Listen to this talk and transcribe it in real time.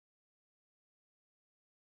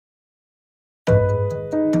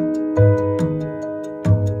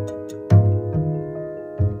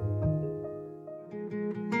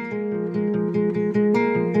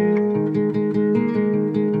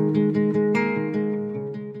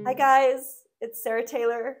guys, it's Sarah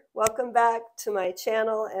Taylor. Welcome back to my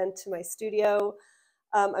channel and to my studio.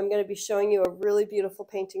 I'm going to be showing you a really beautiful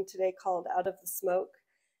painting today called Out of the Smoke.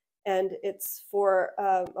 And it's for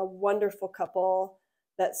a wonderful couple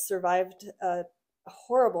that survived a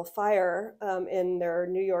horrible fire in their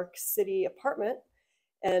New York City apartment.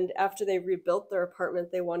 And after they rebuilt their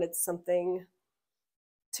apartment, they wanted something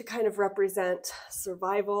to kind of represent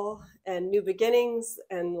survival and new beginnings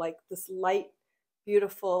and like this light,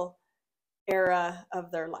 beautiful era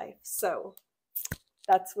of their life. So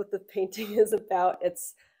that's what the painting is about.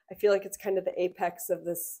 I feel like it's kind of the apex of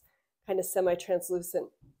this kind of semi-translucent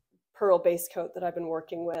Pearl Basecoat that I've been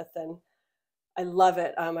working with, and I love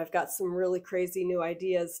it. I've got some really crazy new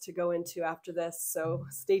ideas to go into after this, so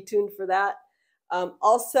stay tuned for that.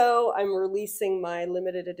 Also, I'm releasing my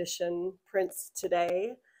limited edition prints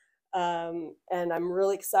today, and I'm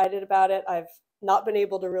really excited about it. I've not been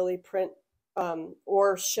able to really print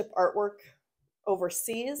or ship artwork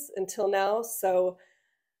overseas until now, so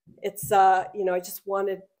it's you know, I just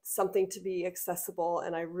wanted something to be accessible,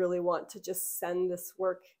 and I really want to just send this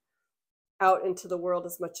work out into the world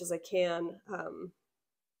as much as I can.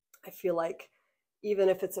 I feel like even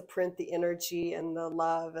if it's a print, the energy and the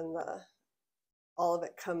love and all of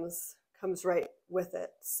it comes right with it.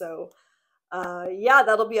 So yeah,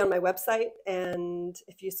 that'll be on my website, and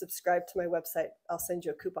if you subscribe to my website, I'll send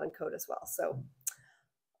you a coupon code as well. So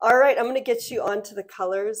all right, I'm going to get you onto the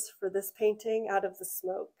colors for this painting, Out of the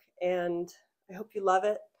Smoke, and I hope you love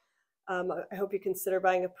it. I hope you consider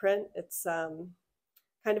buying a print. It's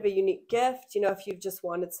kind of a unique gift. You know, if you've just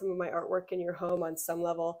wanted some of my artwork in your home on some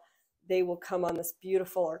level, they will come on this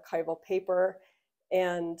beautiful archival paper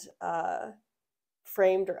and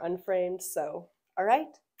framed or unframed. So, all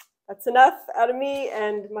right, that's enough out of me,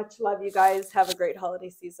 and much love, you guys. Have a great holiday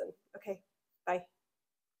season. Okay, bye.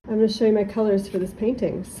 I'm going to show you my colors for this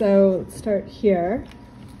painting. So let's start here.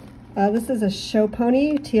 This is a Show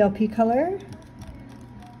Pony TLP color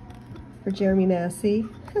for Jeremy Massey.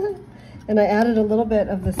 And I added a little bit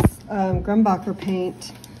of this Grumbacher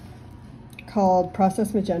paint called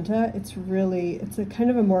Process Magenta. It's a kind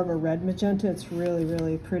of more of a red magenta. It's really,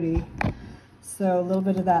 really pretty. So a little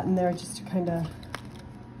bit of that in there just to kind of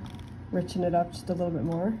richen it up just a little bit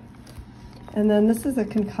more. And then this is a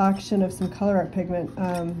concoction of some color art pigment.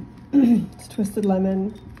 It's Twisted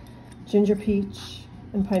Lemon, Ginger Peach,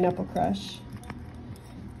 and Pineapple Crush.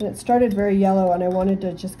 And it started very yellow, and I wanted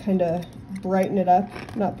to just kind of brighten it up.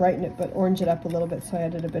 Not brighten it, but orange it up a little bit, so I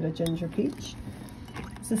added a bit of Ginger Peach.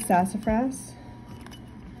 This is Sassafras.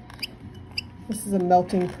 This is a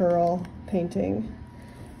Melting Pearl painting.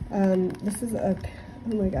 This is oh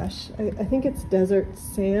my gosh, I think it's Desert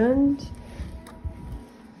Sand.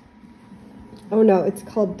 Oh no, it's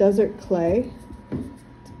called Desert Clay.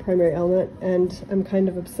 It's a primary element, and I'm kind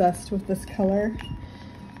of obsessed with this color.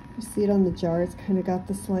 You see it on the jar, it's kind of got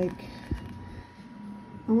this like,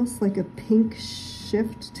 almost like a pink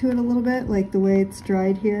shift to it a little bit, like the way it's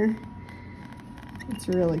dried here. It's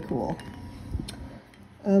really cool.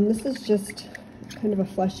 This is just kind of a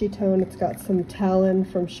fleshy tone. It's got some Talon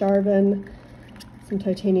from Charvin, some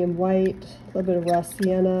titanium white, a little bit of raw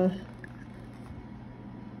sienna.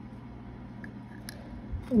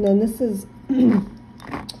 And then this is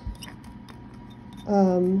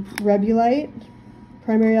Rebulite,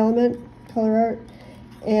 primary element, color art,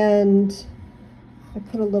 and I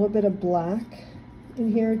put a little bit of black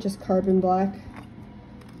in here, just carbon black,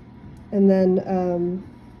 and then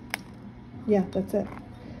yeah, that's it.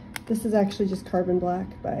 This is actually just carbon black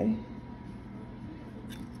by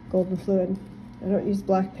Golden Fluid. I don't use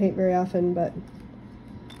black paint very often, but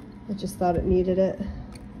I just thought it needed it.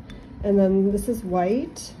 And then this is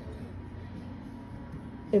white.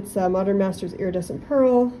 It's Modern Masters Iridescent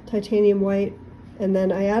Pearl, titanium white, and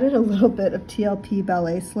then I added a little bit of TLP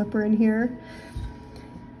Ballet Slipper in here.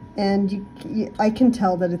 And I can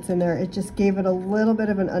tell that it's in there. It just gave it a little bit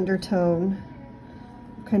of an undertone,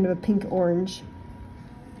 kind of a pink orange.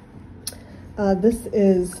 This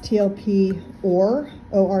is TLP Ore,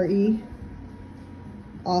 O-R-E.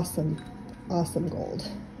 Awesome, awesome gold.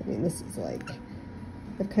 I mean, this is like,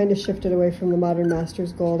 I've kind of shifted away from the Modern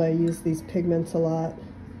Masters gold. I use these pigments a lot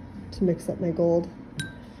to mix up my gold.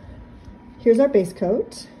 Here's our base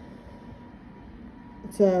coat.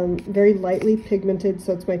 It's very lightly pigmented,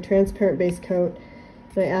 so it's my transparent base coat.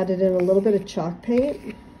 And I added in a little bit of chalk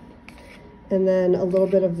paint, and then a little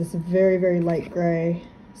bit of this very, very light gray.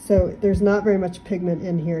 So there's not very much pigment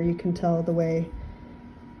in here. You can tell the way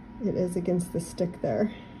it is against the stick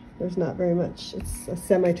there. There's not very much. It's a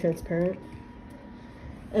semi-transparent.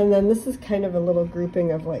 And then this is kind of a little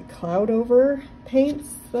grouping of like cloud over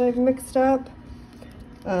paints that I've mixed up.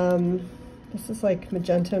 This is like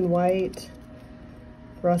magenta and white,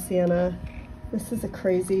 raw sienna. This is a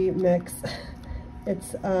crazy mix.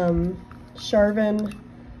 It's Charvin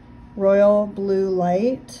Royal Blue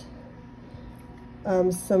Light,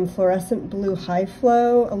 some fluorescent blue high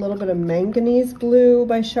flow, a little bit of manganese blue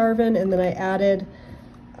by Charvin, and then I added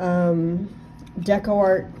Deco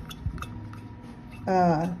Art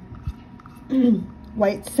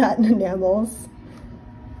white satin enamels.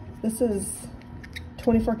 This is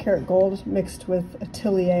 24 karat gold mixed with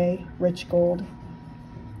Atelier rich gold.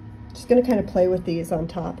 Just gonna kind of play with these on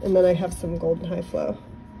top, and then I have some golden high flow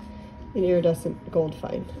and iridescent gold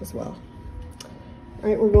fine as well. All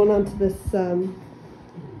right, we're going on to this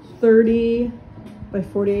 30 by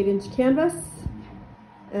 48 inch canvas,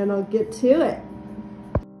 and I'll get to it.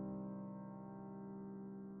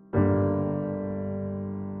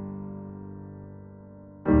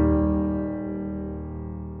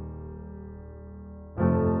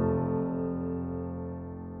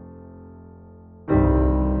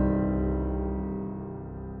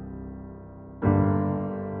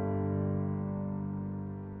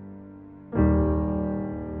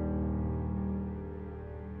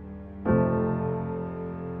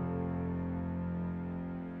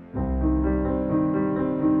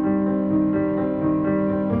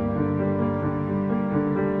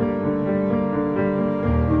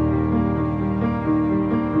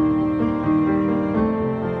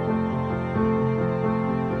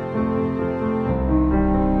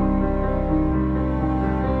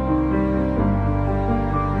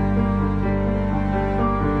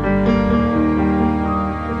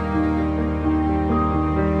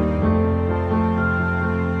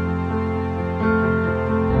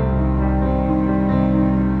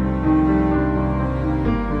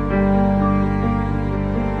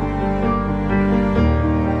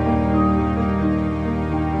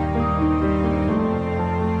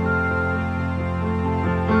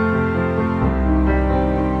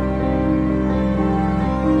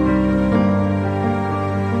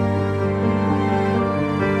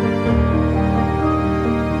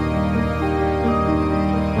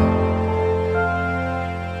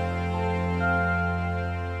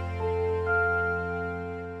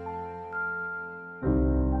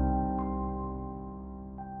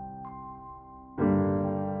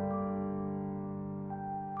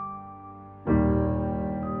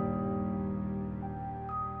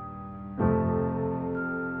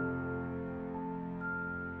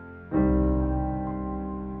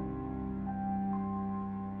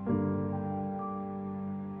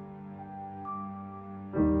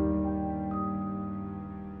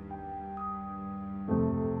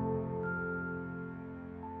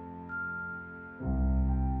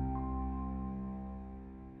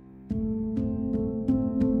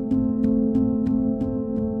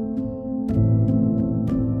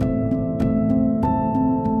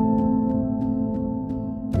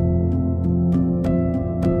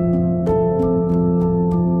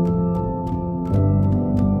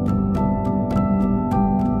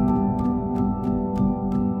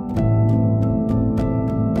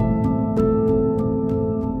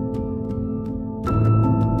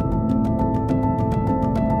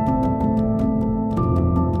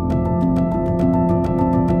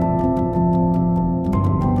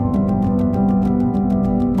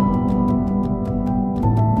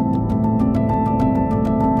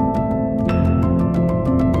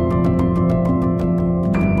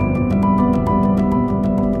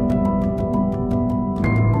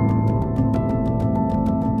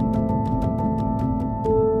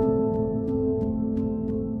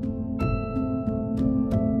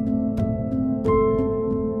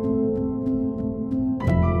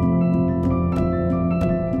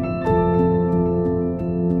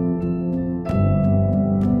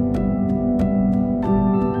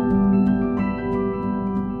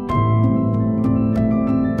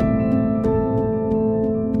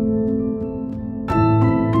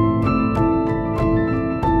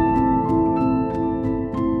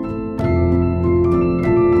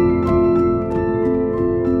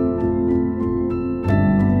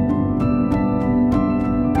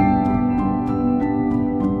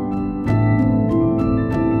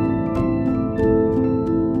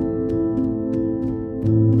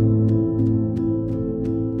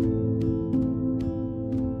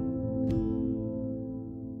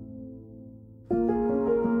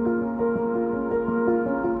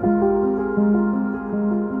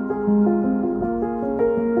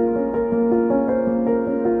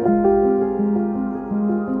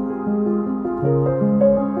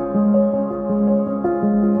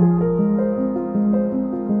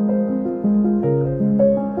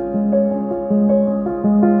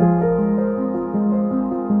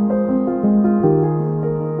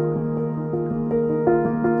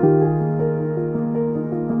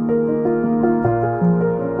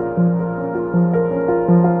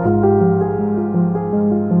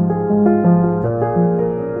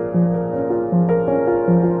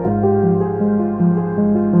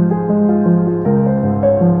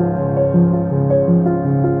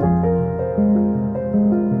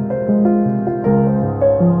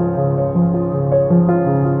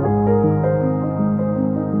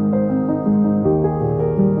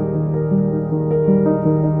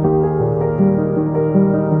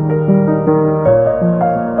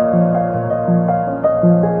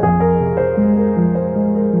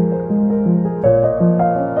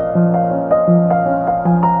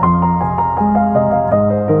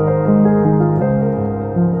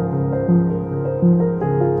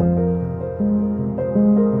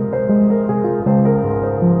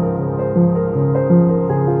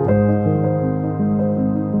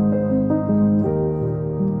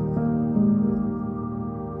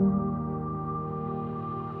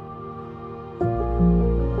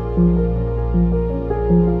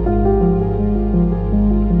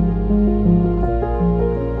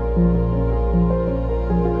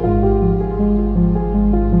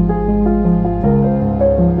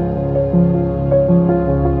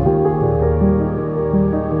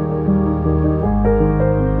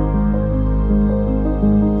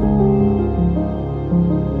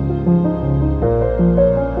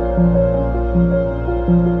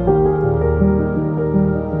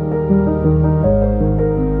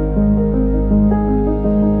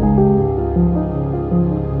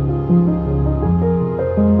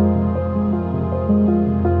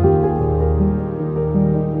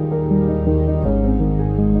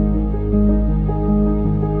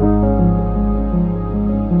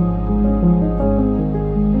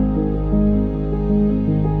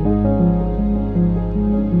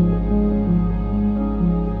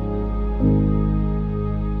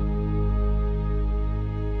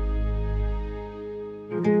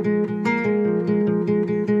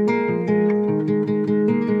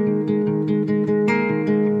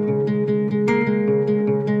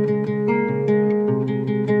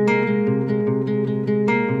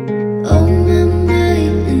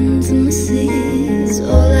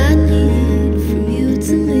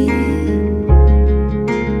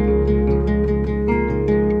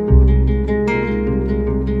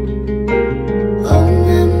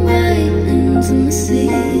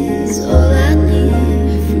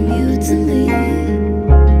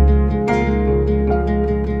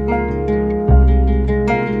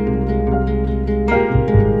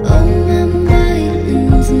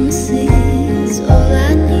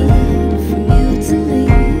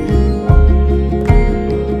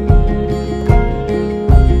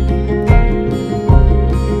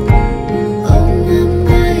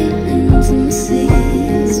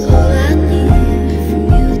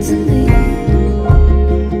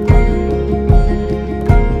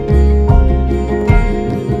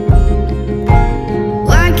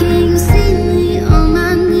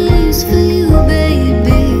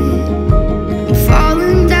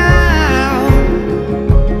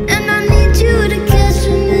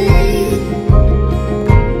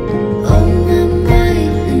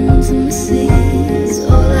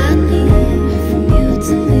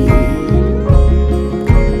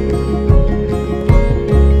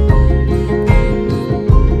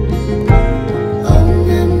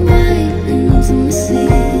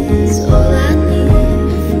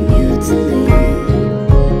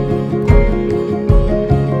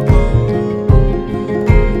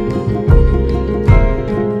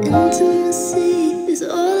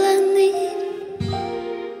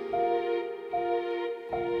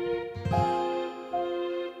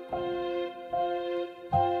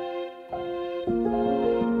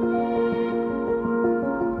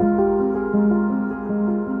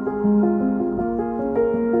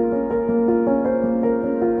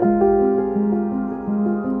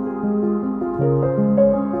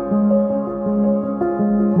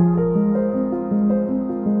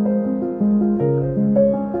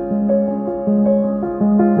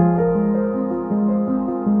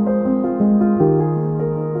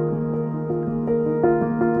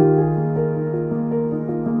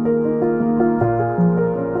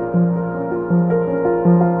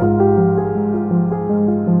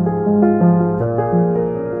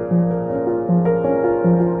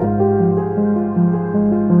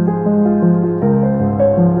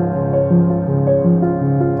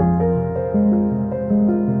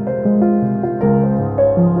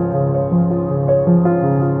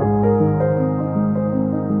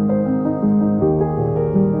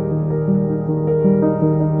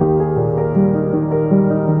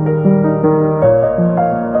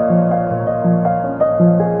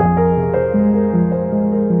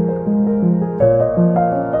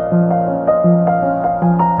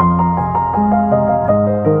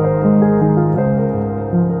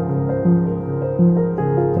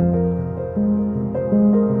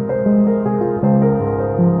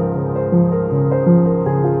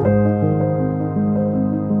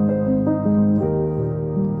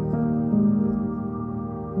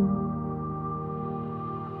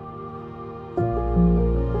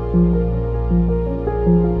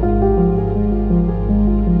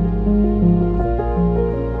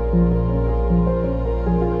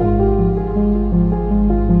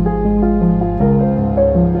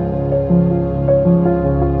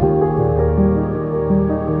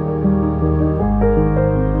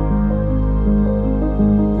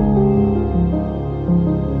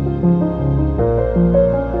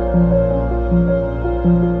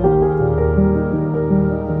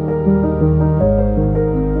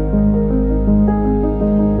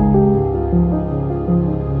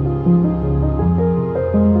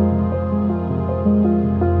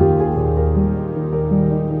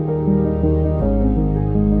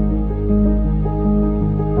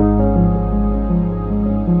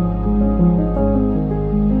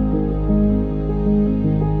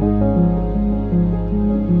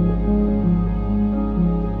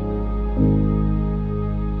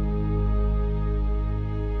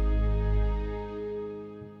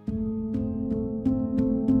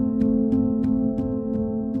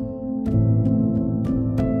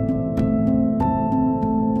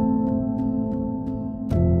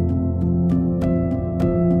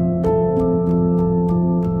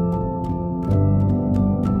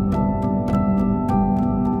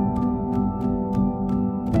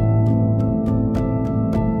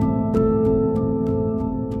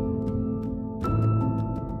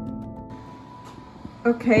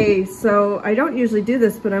 Okay, so I don't usually do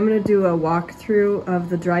this, but I'm going to do a walkthrough of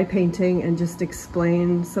the dry painting and just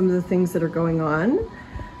explain some of the things that are going on.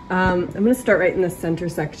 I'm going to start right in the center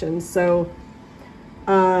section. So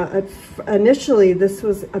initially this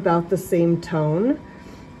was about the same tone,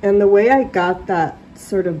 and the way I got that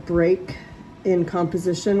sort of break in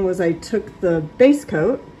composition was I took the base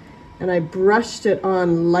coat and I brushed it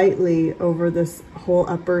on lightly over this whole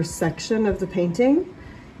upper section of the painting,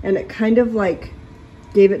 and it kind of like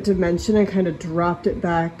gave it dimension and kind of dropped it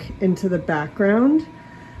back into the background.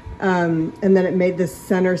 And then it made this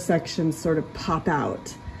center section sort of pop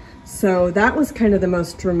out. So that was kind of the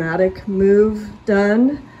most dramatic move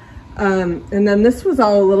done. And then this was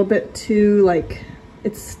all a little bit too, like,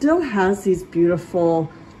 it still has these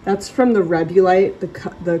beautiful, that's from the Rebulite,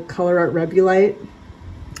 the Color Art Rebulite,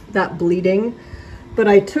 that bleeding. But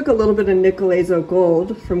I took a little bit of Nicolazo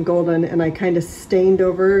gold from Golden and I kind of stained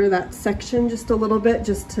over that section just a little bit,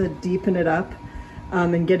 just to deepen it up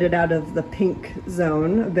and get it out of the pink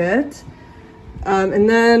zone a bit. And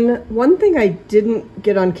then one thing I didn't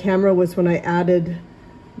get on camera was when I added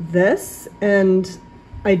this, and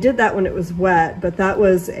I did that when it was wet, but that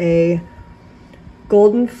was a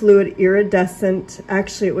golden fluid iridescent.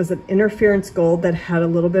 Actually, it was an interference gold that had a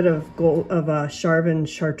little bit of gold of Charvin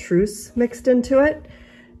chartreuse mixed into it.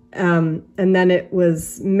 And then it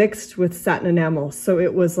was mixed with satin enamel. So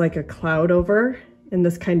it was like a cloud over in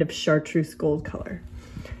this kind of chartreuse gold color.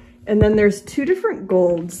 And then there's two different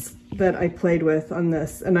golds that I played with on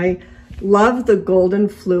this. And I love the golden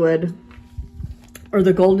fluid, or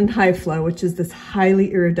the golden high flow, which is this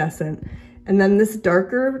highly iridescent. And then this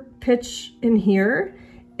darker pitch in here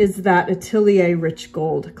is that Atelier Rich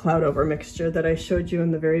Gold cloud over mixture that I showed you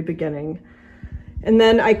in the very beginning. And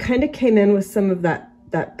then I kind of came in with some of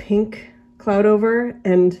that pink cloud over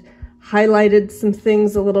and highlighted some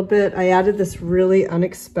things a little bit. I added this really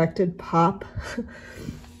unexpected pop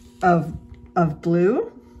of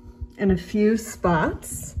blue in a few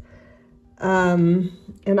spots. And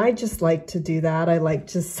I just like to do that. I like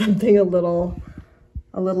just something a little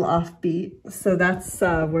offbeat. So that's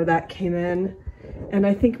where that came in. And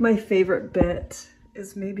I think my favorite bit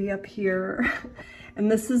is maybe up here.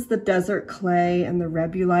 And this is the desert clay and the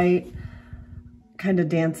Rebulite kind of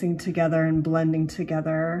dancing together and blending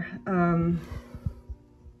together.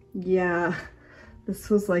 Yeah, this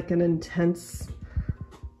was like an intense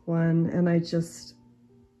one, and I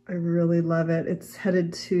really love it. It's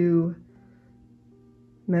headed to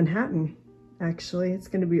Manhattan, actually. It's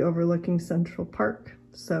going to be overlooking Central Park.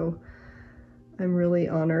 So I'm really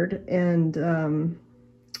honored, and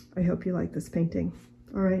I hope you like this painting.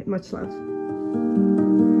 All right, much love.